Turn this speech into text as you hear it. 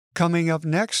Coming up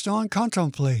next on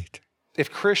Contemplate. If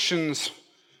Christians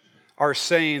are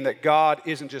saying that God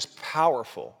isn't just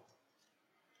powerful,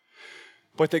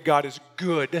 but that God is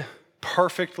good,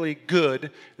 perfectly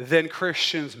good, then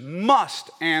Christians must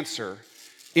answer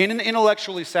in an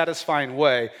intellectually satisfying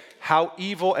way how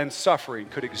evil and suffering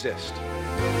could exist.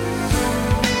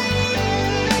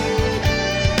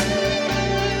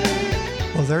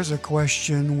 Well, there's a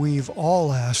question we've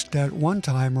all asked at one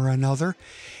time or another.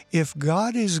 If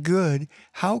God is good,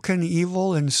 how can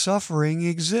evil and suffering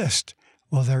exist?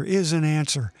 Well, there is an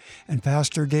answer, and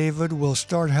Pastor David will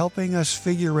start helping us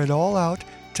figure it all out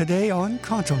today on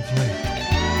Contemplate.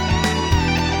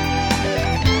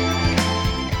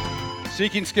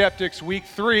 Seeking Skeptics, week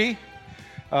 3.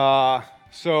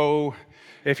 So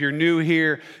if you're new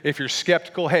here, if you're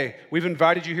skeptical, hey, we've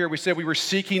invited you here. We said we were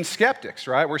seeking skeptics,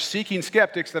 right? We're seeking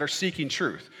skeptics that are seeking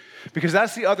truth. Because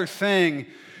that's the other thing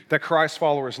that Christ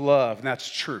followers love, and that's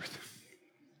truth.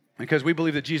 Because we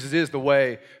believe that Jesus is the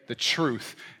way, the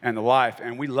truth, and the life,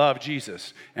 and we love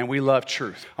Jesus, and we love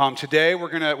truth. Today, we're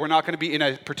not going to be in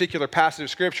a particular passage of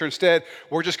Scripture. Instead,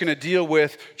 we're just going to deal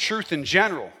with truth in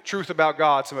general, truth about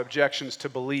God, some objections to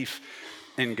belief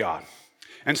in God.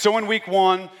 And so in week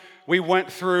 1, we went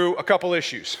through a couple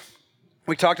issues.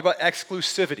 We talked about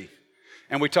exclusivity,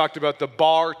 and we talked about the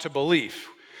bar to belief.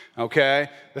 Okay?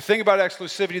 The thing about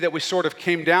exclusivity that we sort of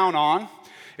came down on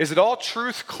is that all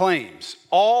truth claims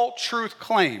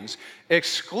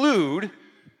exclude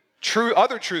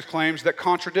other truth claims that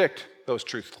contradict those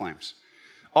truth claims.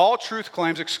 All truth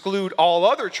claims exclude all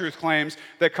other truth claims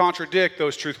that contradict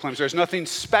those truth claims. There's nothing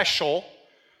special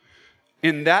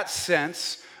in that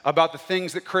sense about the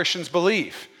things that Christians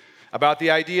believe. About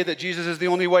the idea that Jesus is the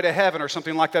only way to heaven or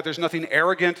something like that. There's nothing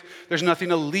arrogant, there's nothing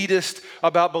elitist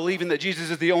about believing that Jesus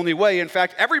is the only way. In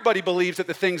fact, everybody believes that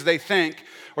the things they think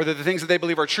or that the things that they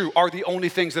believe are true are the only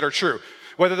things that are true.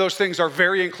 Whether those things are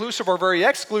very inclusive or very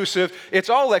exclusive, it's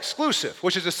all exclusive,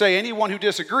 which is to say anyone who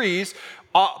disagrees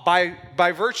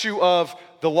by virtue of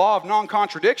the law of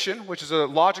non-contradiction, which is a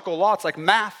logical law, it's like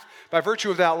math, by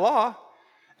virtue of that law,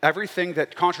 everything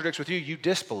that contradicts with you, you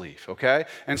disbelieve, okay?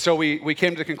 And so we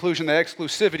came to the conclusion that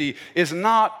exclusivity is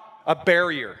not a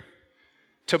barrier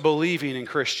to believing in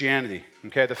Christianity,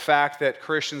 okay? The fact that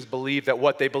Christians believe that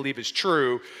what they believe is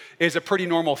true is a pretty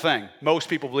normal thing. Most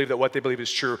people believe that what they believe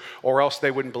is true, or else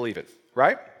they wouldn't believe it,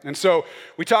 right? And so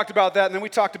we talked about that, and then we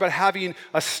talked about having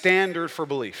a standard for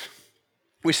belief.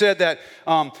 We said that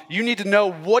you need to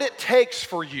know what it takes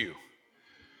for you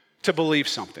to believe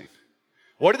something.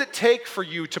 What did it take for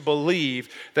you to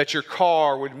believe that your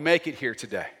car would make it here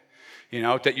today? You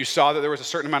know, that you saw that there was a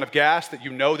certain amount of gas, that you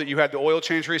know that you had the oil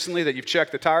change recently, that you've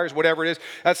checked the tires, whatever it is.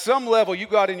 At some level, you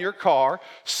got in your car,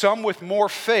 some with more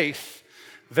faith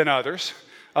than others,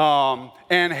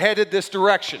 and headed this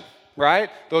direction,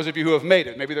 right? Those of you who have made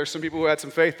it. Maybe there's some people who had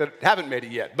some faith that haven't made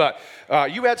it yet. But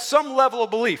you had some level of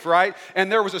belief, right?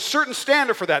 And there was a certain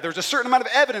standard for that. There was a certain amount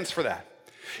of evidence for that.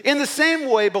 In the same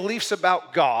way, beliefs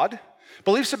about God,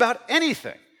 beliefs about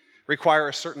anything require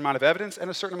a certain amount of evidence and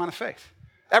a certain amount of faith.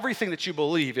 Everything that you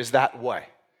believe is that way,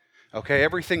 okay?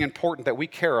 Everything important that we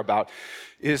care about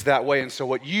is that way. And so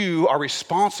what you are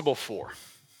responsible for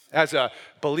as a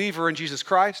believer in Jesus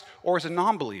Christ or as a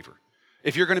non-believer,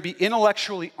 if you're going to be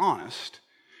intellectually honest,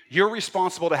 you're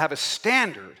responsible to have a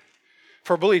standard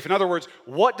for belief. In other words,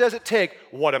 what does it take?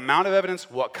 What amount of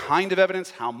evidence? What kind of evidence?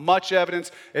 How much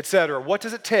evidence? Etc. What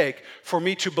does it take for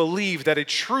me to believe that a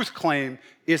truth claim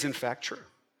is in fact true?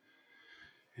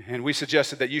 And we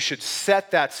suggested that you should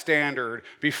set that standard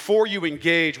before you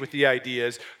engage with the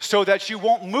ideas so that you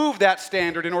won't move that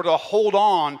standard in order to hold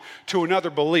on to another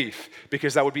belief,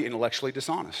 because that would be intellectually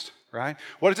dishonest, right?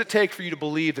 What does it take for you to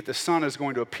believe that the sun is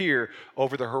going to appear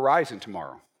over the horizon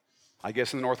tomorrow? I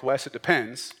guess in the Northwest, it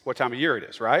depends what time of year it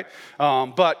is, right?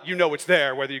 But you know it's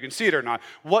there, whether you can see it or not.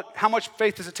 How much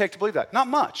faith does it take to believe that? Not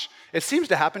much. It seems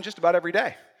to happen just about every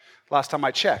day, last time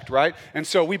I checked, right? And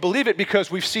so we believe it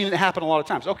because we've seen it happen a lot of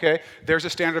times. Okay, there's a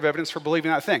standard of evidence for believing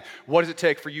that thing. What does it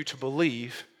take for you to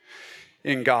believe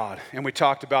in God? And we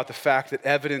talked about the fact that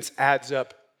evidence adds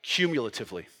up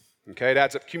cumulatively. Okay, it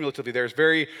adds up cumulatively. There's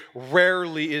very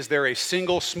rarely is there a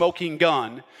single smoking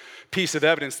gun piece of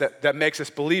evidence that makes us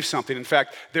believe something. In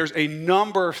fact, there's a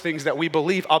number of things that we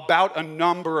believe about a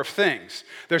number of things.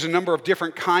 There's a number of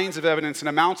different kinds of evidence and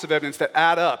amounts of evidence that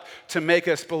add up to make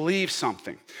us believe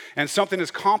something. And something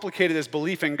as complicated as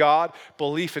belief in God,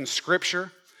 belief in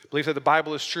Scripture, belief that the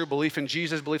Bible is true, belief in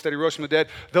Jesus, belief that he rose from the dead,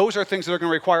 those are things that are going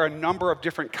to require a number of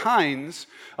different kinds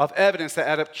of evidence that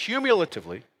add up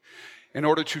cumulatively in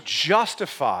order to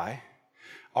justify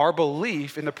our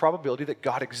belief in the probability that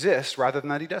God exists rather than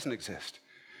that he doesn't exist.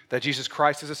 that Jesus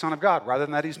Christ is the Son of God rather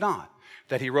than that he's not,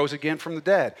 that he rose again from the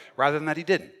dead rather than that he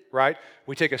didn't, right?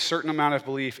 We take a certain amount of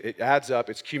belief, it adds up,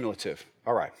 it's cumulative.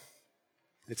 All right.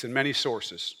 It's in many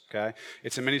sources, okay?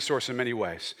 It's in many sources in many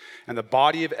ways. And the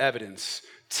body of evidence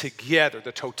together,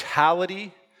 the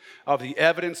totality of the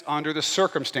evidence under the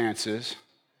circumstances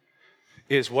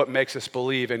is what makes us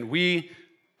believe. And we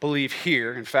believe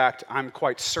here, in fact, I'm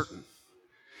quite certain,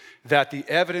 that the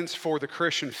evidence for the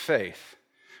Christian faith,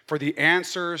 for the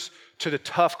answers to the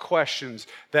tough questions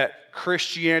that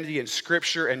Christianity and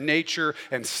Scripture and nature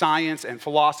and science and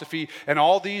philosophy and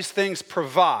all these things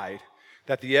provide,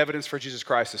 that the evidence for Jesus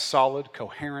Christ is solid,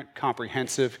 coherent,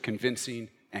 comprehensive, convincing,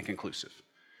 and conclusive.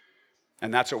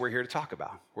 And that's what we're here to talk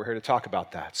about. We're here to talk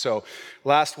about that. So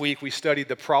last week we studied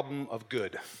the problem of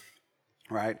good,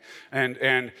 right?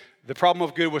 And the problem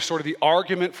of good was sort of the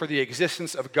argument for the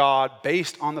existence of God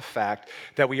based on the fact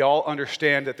that we all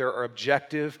understand that there are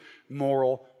objective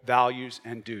moral values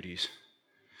and duties.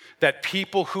 That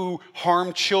people who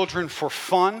harm children for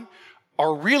fun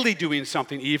are really doing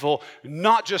something evil,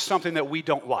 not just something that we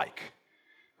don't like,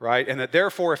 right? And that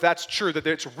therefore, if that's true, that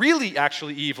it's really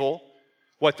actually evil,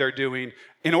 what they're doing,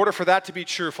 in order for that to be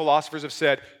true, philosophers have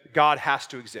said, God has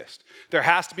to exist. There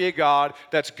has to be a God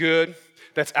that's good,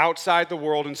 that's outside the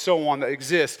world and so on, that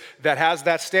exists, that has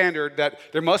that standard, that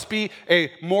there must be a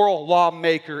moral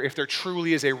lawmaker if there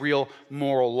truly is a real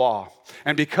moral law.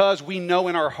 And because we know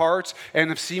in our hearts and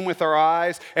have seen with our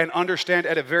eyes and understand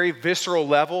at a very visceral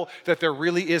level that there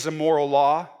really is a moral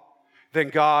law, then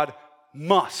God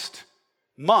must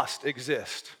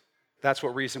exist. That's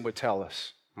what reason would tell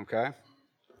us, okay?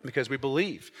 Because we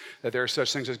believe that there are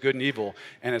such things as good and evil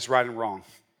and as right and wrong.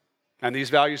 And these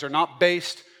values are not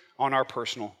based on our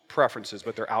personal preferences,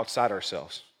 but they're outside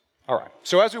ourselves. All right,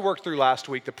 so as we worked through last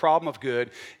week, the problem of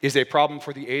good is a problem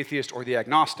for the atheist or the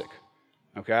agnostic,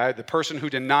 okay? The person who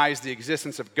denies the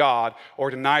existence of God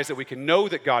or denies that we can know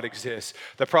that God exists,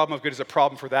 the problem of good is a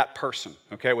problem for that person,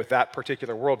 okay, with that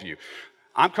particular worldview.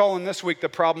 I'm calling this week the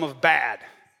problem of bad.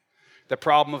 The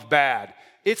problem of bad.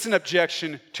 It's an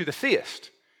objection to the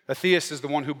theist. The theist is the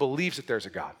one who believes that there's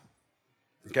a God.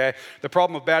 Okay? The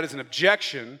problem of bad is an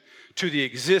objection to the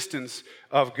existence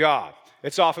of God.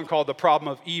 It's often called the problem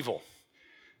of evil.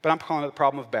 But I'm calling it the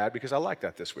problem of bad because I like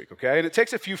that this week, okay? And it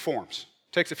takes a few forms.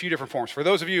 It takes a few different forms. For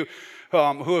those of you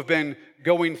who have been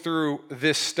going through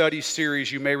this study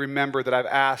series, you may remember that I've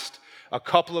asked a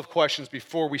couple of questions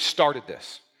before we started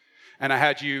this. And I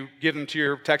had you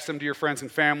text them to your friends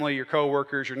and family, your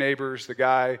coworkers, your neighbors, the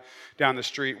guy down the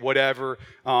street, whatever,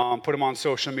 put them on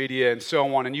social media and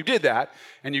so on. And you did that,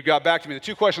 and you got back to me. The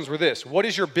two questions were this: what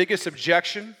is your biggest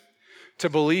objection to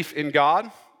belief in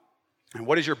God? And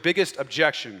what is your biggest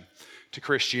objection to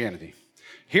Christianity?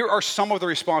 Here are some of the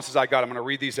responses I got. I'm going to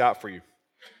read these out for you.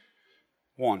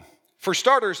 1. For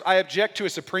starters, I object to a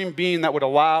supreme being that would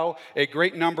allow a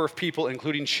great number of people,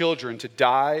 including children, to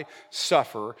die,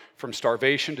 suffer from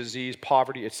starvation, disease,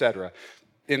 poverty, etc.,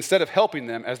 instead of helping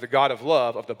them as the God of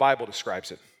love of the Bible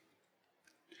describes it.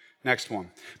 Next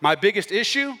one. My biggest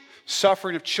issue,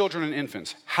 suffering of children and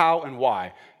infants. How and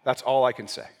why? That's all I can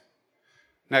say.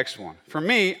 Next one. For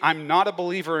me, I'm not a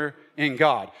believer in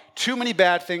God. Too many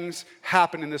bad things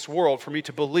happen in this world for me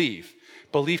to believe.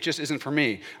 Belief just isn't for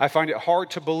me. I find it hard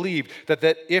to believe that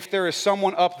if there is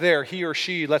someone up there, he or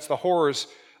she lets the horrors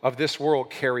of this world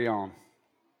carry on.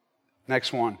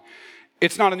 Next one.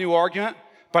 It's not a new argument,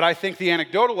 but I think the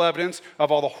anecdotal evidence of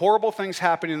all the horrible things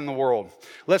happening in the world.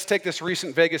 Let's take this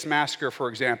recent Vegas massacre, for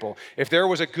example. If there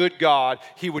was a good God,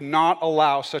 he would not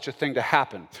allow such a thing to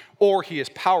happen, or he is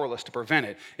powerless to prevent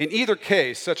it. In either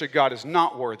case, such a God is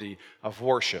not worthy of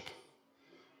worship.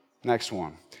 Next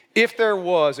one. If there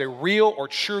was a real or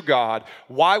true God,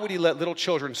 why would he let little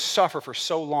children suffer for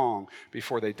so long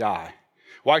before they die?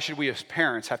 Why should we as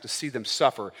parents have to see them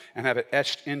suffer and have it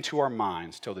etched into our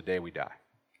minds till the day we die?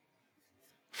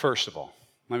 First of all,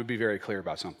 let me be very clear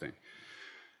about something.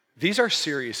 These are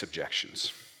serious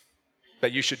objections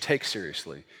that you should take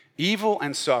seriously. Evil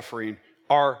and suffering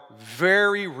are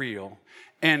very real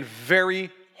and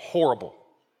very horrible.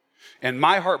 And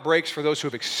my heart breaks for those who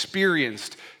have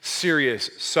experienced serious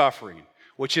suffering,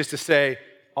 which is to say,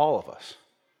 all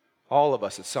of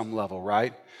us at some level,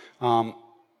 right?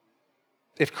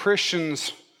 If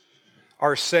Christians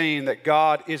are saying that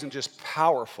God isn't just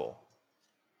powerful,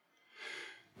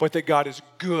 but that God is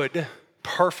good,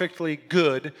 perfectly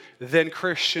good, then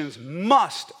Christians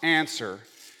must answer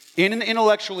in an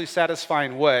intellectually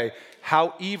satisfying way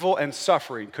how evil and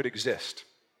suffering could exist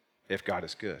if God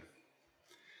is good.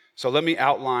 So let me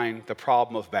outline the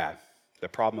problem of bad, the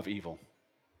problem of evil.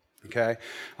 Okay?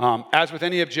 As with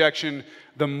any objection,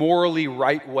 the morally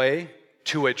right way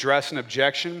to address an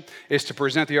objection is to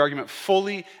present the argument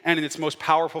fully and in its most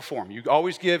powerful form. You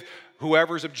always give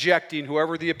whoever's objecting,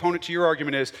 whoever the opponent to your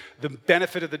argument is, the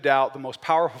benefit of the doubt, the most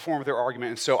powerful form of their argument.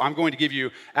 And so I'm going to give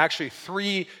you actually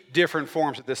 3 different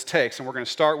forms that this takes, and we're going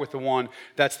to start with the one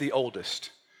that's the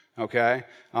oldest. Okay?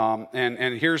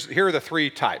 And here are the 3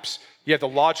 types. You have the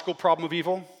logical problem of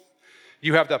evil,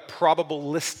 you have the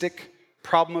probabilistic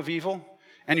problem of evil,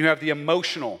 and you have the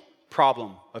emotional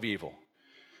problem of evil.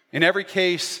 In every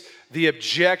case, the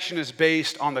objection is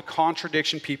based on the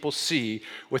contradiction people see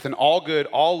with an all-good,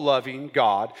 all-loving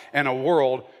God and a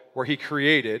world where he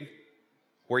created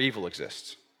where evil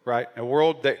exists, right? A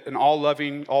world that an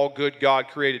all-loving, all-good God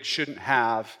created shouldn't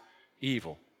have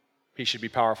evil. He should be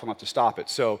powerful enough to stop it.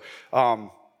 So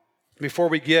before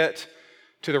we get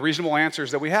to the reasonable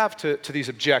answers that we have to these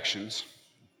objections,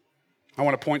 I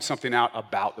want to point something out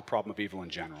about the problem of evil in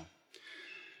general.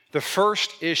 The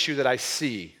first issue that I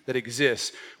see that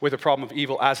exists with the problem of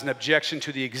evil as an objection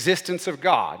to the existence of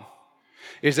God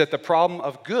is that the problem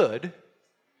of good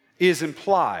is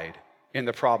implied in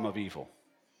the problem of evil.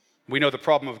 We know the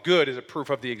problem of good is a proof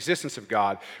of the existence of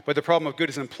God, but the problem of good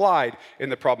is implied in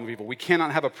the problem of evil. We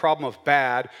cannot have a problem of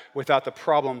bad without the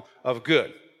problem of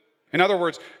good. In other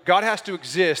words, God has to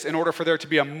exist in order for there to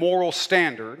be a moral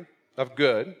standard of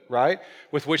good, right,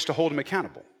 with which to hold him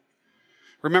accountable.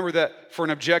 Remember that for an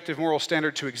objective moral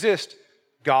standard to exist,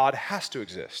 God has to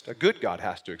exist. A good God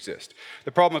has to exist.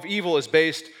 The problem of evil is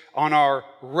based on our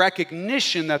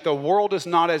recognition that the world is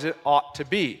not as it ought to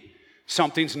be.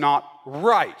 Something's not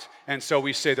right. And so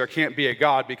we say there can't be a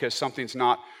God because something's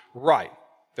not right.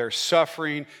 There's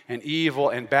suffering and evil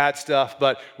and bad stuff,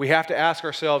 but we have to ask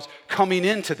ourselves, coming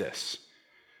into this,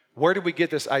 where did we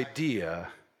get this idea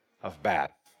of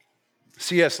bad?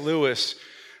 C.S. Lewis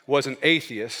was an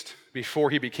atheist before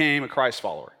he became a Christ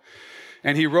follower.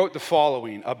 And he wrote the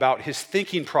following about his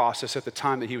thinking process at the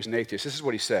time that he was an atheist. This is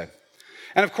what he said.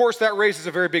 And of course, that raises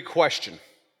a very big question.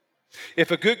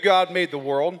 If a good God made the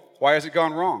world, why has it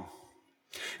gone wrong?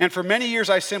 And for many years,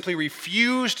 I simply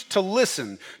refused to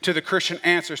listen to the Christian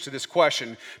answers to this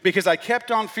question because I kept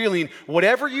on feeling,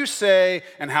 whatever you say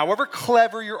and however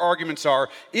clever your arguments are,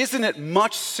 isn't it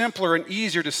much simpler and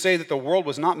easier to say that the world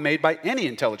was not made by any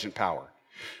intelligent power?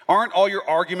 Aren't all your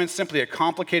arguments simply a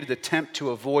complicated attempt to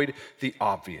avoid the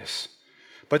obvious?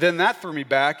 But then that threw me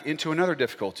back into another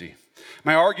difficulty.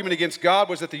 My argument against God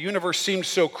was that the universe seemed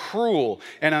so cruel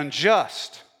and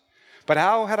unjust. But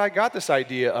how had I got this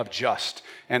idea of just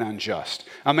and unjust?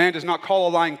 A man does not call a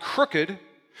line crooked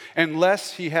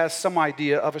unless he has some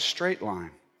idea of a straight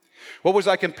line. What was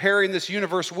I comparing this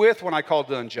universe with when I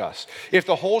called it unjust? If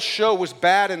the whole show was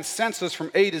bad and senseless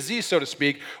from A to Z, so to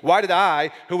speak, why did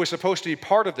I, who was supposed to be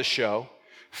part of the show,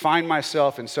 find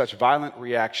myself in such violent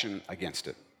reaction against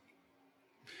it?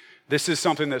 This is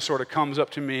something that sort of comes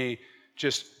up to me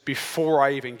just before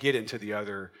I even get into the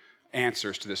other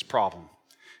answers to this problem,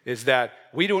 is that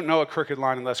we don't know a crooked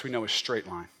line unless we know a straight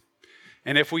line.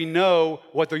 And if we know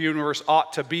what the universe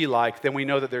ought to be like, then we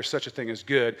know that there's such a thing as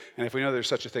good. And if we know there's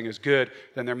such a thing as good,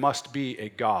 then there must be a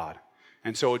God.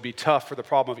 And so it would be tough for the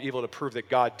problem of evil to prove that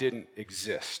God didn't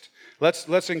exist.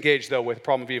 Let's engage, though, with the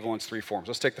problem of evil in its 3 forms.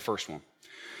 Let's take the first one.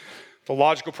 The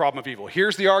logical problem of evil.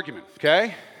 Here's the argument,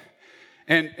 okay?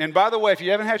 And by the way, if you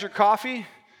haven't had your coffee,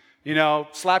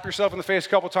 slap yourself in the face a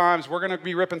couple times. We're going to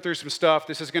be ripping through some stuff.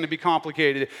 This is going to be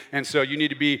complicated, and so you need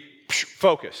to be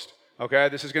focused. Okay,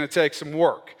 this is going to take some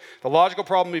work. The logical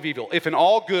problem of evil. If an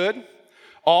all-good,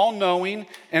 all-knowing,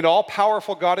 and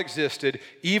all-powerful God existed,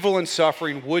 evil and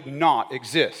suffering would not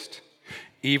exist.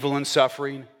 Evil and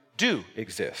suffering do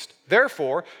exist.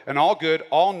 Therefore, an all-good,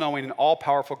 all-knowing, and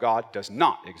all-powerful God does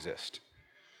not exist.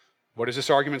 What is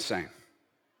this argument saying?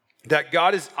 That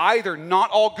God is either not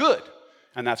all good,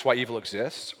 and that's why evil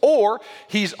exists, or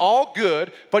he's all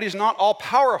good, but he's not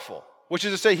all-powerful, which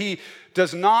is to say he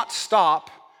does not stop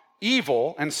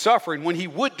evil and suffering when he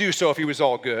would do so if he was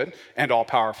all good and all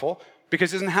powerful,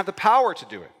 because he doesn't have the power to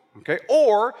do it, okay?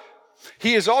 Or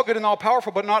he is all good and all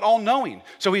powerful, but not all knowing.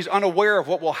 So he's unaware of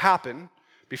what will happen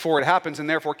before it happens and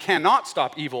therefore cannot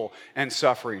stop evil and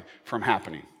suffering from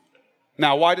happening.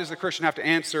 Now, why does the Christian have to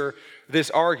answer this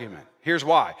argument? Here's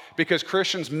why. Because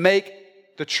Christians make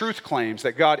the truth claims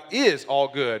that God is all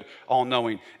good, all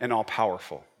knowing, and all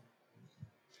powerful.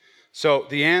 So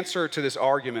the answer to this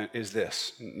argument is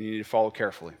this. You need to follow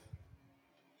carefully.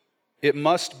 It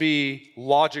must be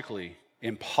logically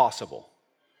impossible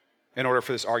in order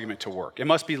for this argument to work. It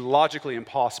must be logically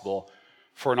impossible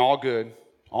for an all-good,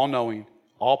 all-knowing,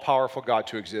 all-powerful God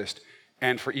to exist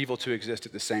and for evil to exist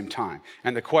at the same time.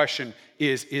 And the question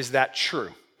is that true?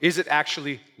 Is it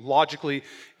actually logically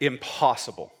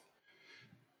impossible?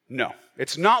 No,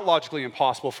 it's not logically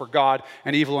impossible for God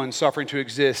and evil and suffering to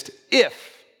exist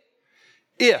if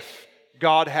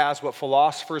God has what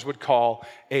philosophers would call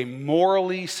a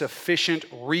morally sufficient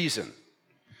reason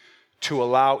to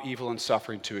allow evil and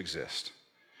suffering to exist.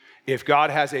 If God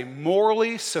has a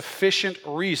morally sufficient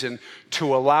reason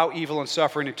to allow evil and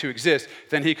suffering to exist,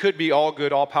 then he could be all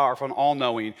good, all powerful, and all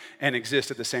knowing and exist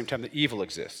at the same time that evil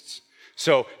exists.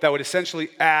 So that would essentially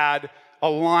add a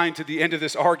line to the end of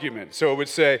this argument. So it would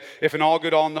say, if an all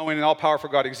good, all knowing, and all powerful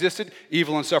God existed,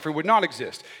 evil and suffering would not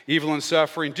exist. Evil and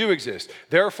suffering do exist.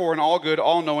 Therefore, an all good,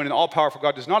 all knowing, and all powerful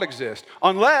God does not exist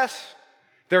unless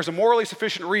there's a morally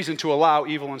sufficient reason to allow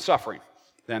evil and suffering.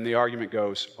 Then the argument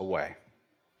goes away.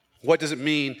 What does it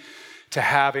mean to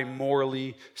have a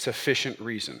morally sufficient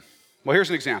reason? Well, here's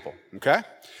an example, okay?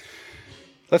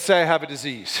 Let's say I have a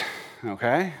disease,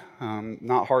 okay?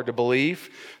 Not hard to believe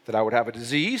that I would have a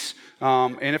disease.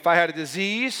 And if I had a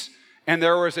disease and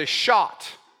there was a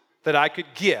shot that I could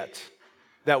get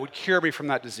that would cure me from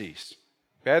that disease,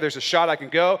 okay? There's a shot I can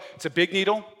go. It's a big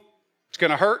needle. It's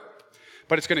going to hurt,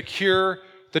 but it's going to cure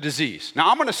the disease.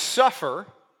 Now, I'm going to suffer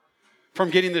from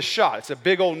getting this shot. It's a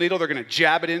big old needle. They're going to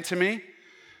jab it into me,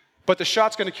 but the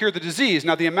shot's going to cure the disease.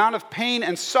 Now, the amount of pain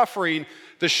and suffering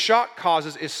the shot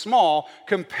causes is small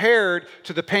compared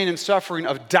to the pain and suffering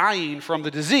of dying from the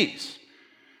disease,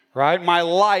 right? My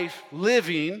life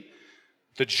living,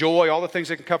 the joy, all the things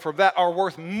that can come from that are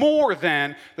worth more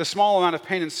than the small amount of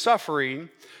pain and suffering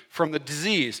from the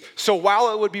disease. So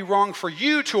while it would be wrong for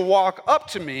you to walk up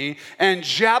to me and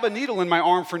jab a needle in my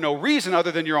arm for no reason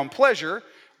other than your own pleasure,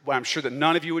 well, I'm sure that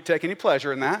none of you would take any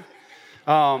pleasure in that.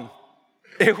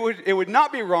 It would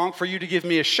not be wrong for you to give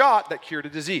me a shot that cured a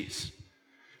disease.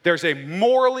 There's a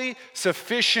morally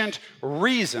sufficient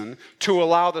reason to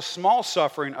allow the small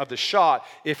suffering of the shot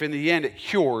if in the end it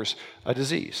cures a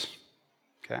disease.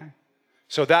 Okay?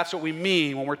 So that's what we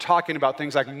mean when we're talking about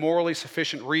things like morally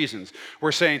sufficient reasons.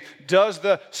 We're saying, does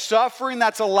the suffering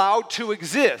that's allowed to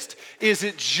exist, is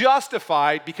it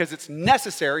justified because it's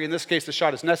necessary? In this case, the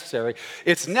shot is necessary.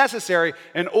 It's necessary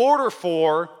in order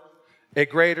for a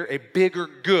bigger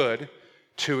good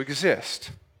to exist.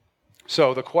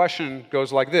 So the question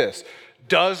goes like this: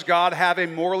 does God have a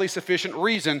morally sufficient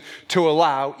reason to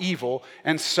allow evil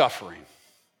and suffering?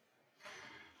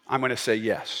 I'm going to say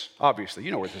yes. Obviously,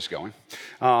 you know where this is going.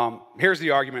 Here's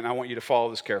the argument, and I want you to follow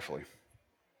this carefully.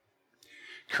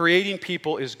 Creating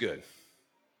people is good,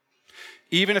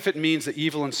 even if it means that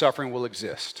evil and suffering will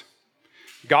exist.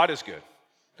 God is good.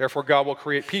 Therefore, God will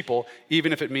create people,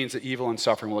 even if it means that evil and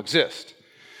suffering will exist.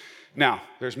 Now,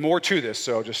 there's more to this,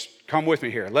 so just come with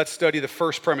me here. Let's study the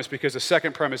first premise because the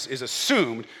second premise is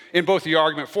assumed in both the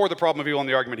argument for the problem of evil and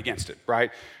the argument against it,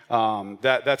 right?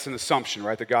 That's an assumption,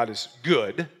 right, that God is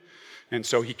good, and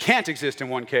so he can't exist in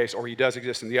one case or he does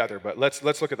exist in the other. But let's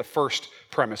look at the first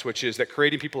premise, which is that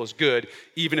creating people is good,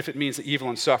 even if it means that evil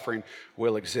and suffering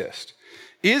will exist.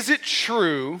 Is it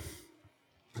true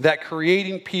that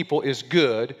creating people is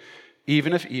good,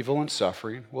 even if evil and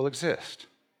suffering will exist?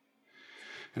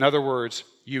 In other words,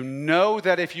 you know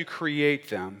that if you create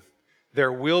them,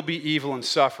 there will be evil and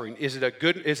suffering. Is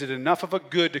it enough of a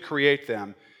good to create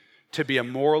them to be a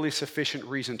morally sufficient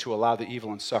reason to allow the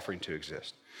evil and suffering to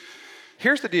exist?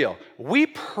 Here's the deal. We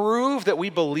prove that we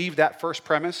believe that first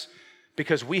premise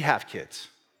because we have kids.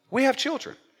 We have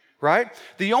children, right?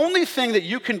 The only thing that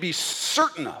you can be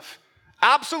certain of,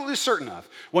 absolutely certain of,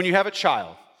 when you have a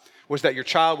child was that your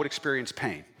child would experience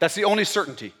pain. That's the only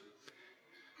certainty.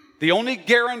 The only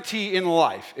guarantee in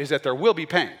life is that there will be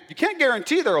pain. You can't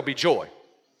guarantee there will be joy.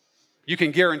 You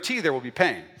can guarantee there will be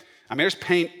pain. I mean, there's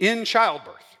pain in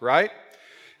childbirth, right?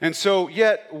 And so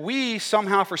yet we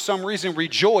somehow, for some reason,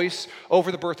 rejoice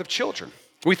over the birth of children.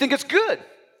 We think it's good,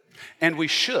 and we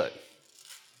should.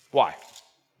 Why?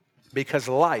 Because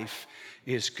life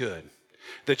is good.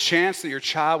 The chance that your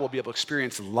child will be able to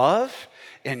experience love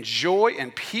and joy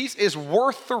and peace is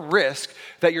worth the risk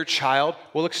that your child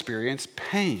will experience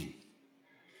pain.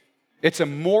 It's a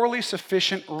morally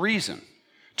sufficient reason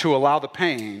to allow the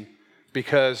pain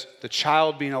because the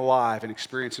child being alive and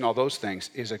experiencing all those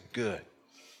things is a good,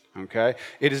 okay?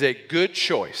 It is a good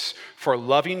choice for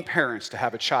loving parents to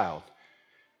have a child,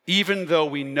 even though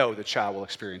we know the child will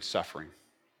experience suffering.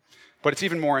 But it's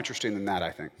even more interesting than that, I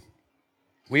think.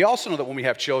 We also know that when we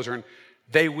have children,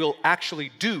 they will actually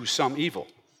do some evil.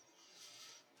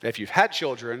 If you've had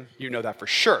children, you know that for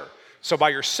sure. So by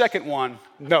your second one,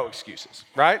 no excuses,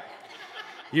 right?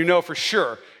 You know for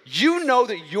sure you know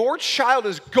that your child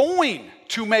is going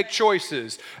to make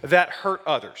choices that hurt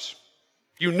others.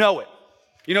 You know it.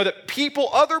 You know that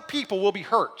other people will be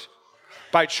hurt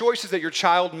by choices that your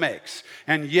child makes,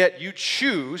 and yet you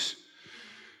choose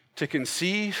to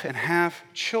conceive and have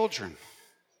children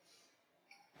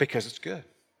because it's good.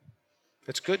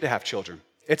 It's good to have children.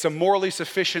 It's a morally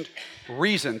sufficient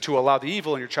reason to allow the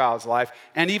evil in your child's life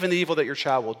and even the evil that your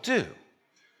child will do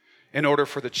in order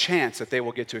for the chance that they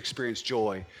will get to experience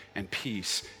joy and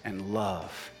peace and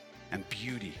love and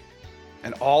beauty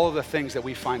and all of the things that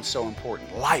we find so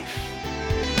important. Life.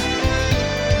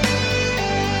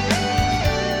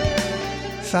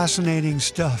 Fascinating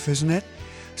stuff, isn't it?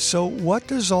 So what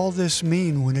does all this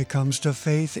mean when it comes to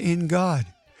faith in God?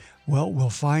 Well, we'll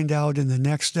find out in the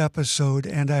next episode,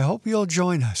 and I hope you'll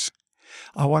join us.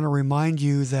 I want to remind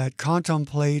you that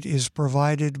Contemplate is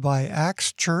provided by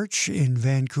Axe Church in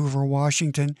Vancouver,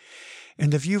 Washington.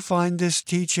 And if you find this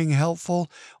teaching helpful,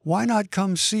 why not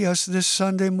come see us this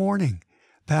Sunday morning?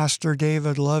 Pastor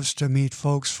David loves to meet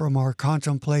folks from our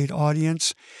Contemplate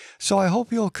audience, so I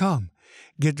hope you'll come.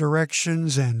 Get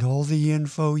directions and all the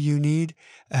info you need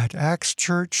at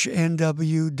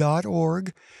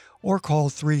axchurchnw.org or call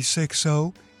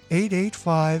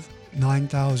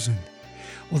 360-885-9000.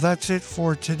 Well, that's it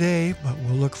for today, but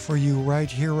we'll look for you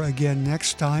right here again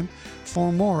next time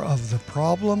for more of The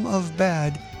Problem of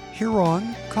Bad here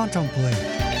on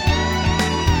Contemplate.